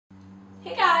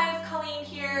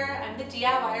the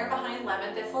DIYer behind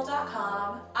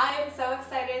lemon-thistle.com. I am so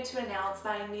excited to announce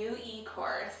my new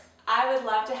e-course. I would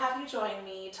love to have you join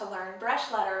me to learn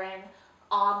brush lettering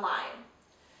online.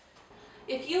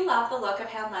 If you love the look of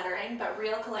hand lettering but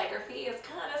real calligraphy is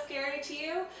kind of scary to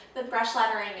you, then brush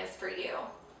lettering is for you.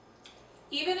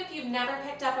 Even if you've never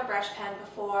picked up a brush pen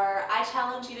before, I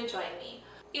challenge you to join me.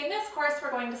 In this course, we're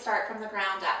going to start from the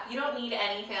ground up. You don't need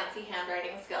any fancy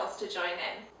handwriting skills to join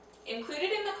in.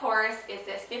 Included in the course is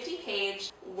this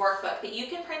 50-page workbook that you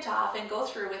can print off and go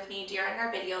through with me during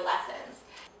our video lessons.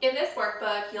 In this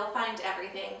workbook, you'll find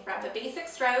everything from the basic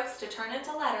strokes to turn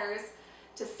into letters,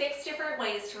 to 6 different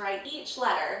ways to write each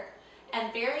letter,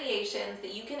 and variations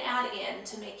that you can add in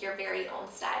to make your very own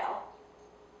style.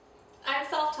 I'm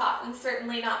self-taught and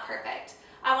certainly not perfect.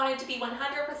 I wanted to be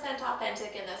 100%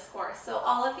 authentic in this course, so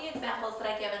all of the examples that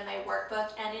I give in my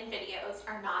workbook and in videos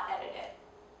are not edited.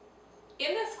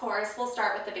 In this course, we'll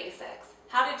start with the basics: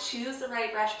 how to choose the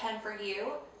right brush pen for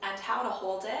you and how to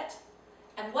hold it,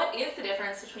 and what is the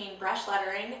difference between brush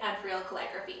lettering and real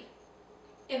calligraphy.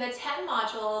 In the 10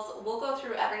 modules, we'll go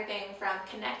through everything from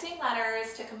connecting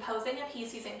letters to composing a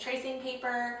piece using tracing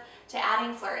paper to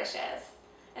adding flourishes.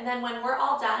 And then when we're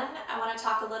all done, I want to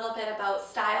talk a little bit about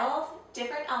styles,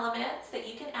 different elements that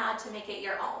you can add to make it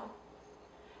your own.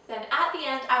 Then at the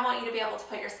end, I want you to be able to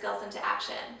put your skills into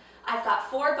action. I've got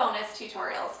 4 bonus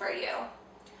tutorials for you: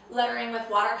 lettering with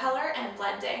watercolor and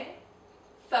blending,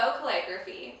 faux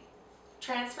calligraphy,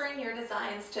 transferring your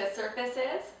designs to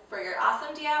surfaces for your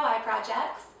awesome DIY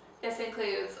projects. This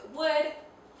includes wood,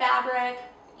 fabric,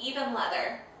 even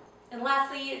leather. And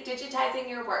lastly, digitizing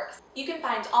your works. You can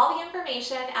find all the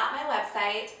information at my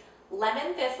website,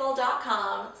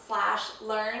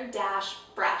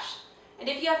 lemon-thistle.com/learn-brush. And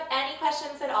if you have any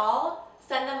questions at all,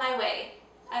 send them my way.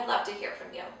 I'd love to hear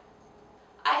from you.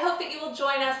 I hope that you will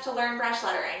join us to learn brush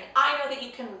lettering. I know that you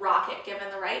can rock it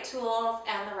given the right tools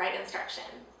and the right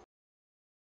instruction.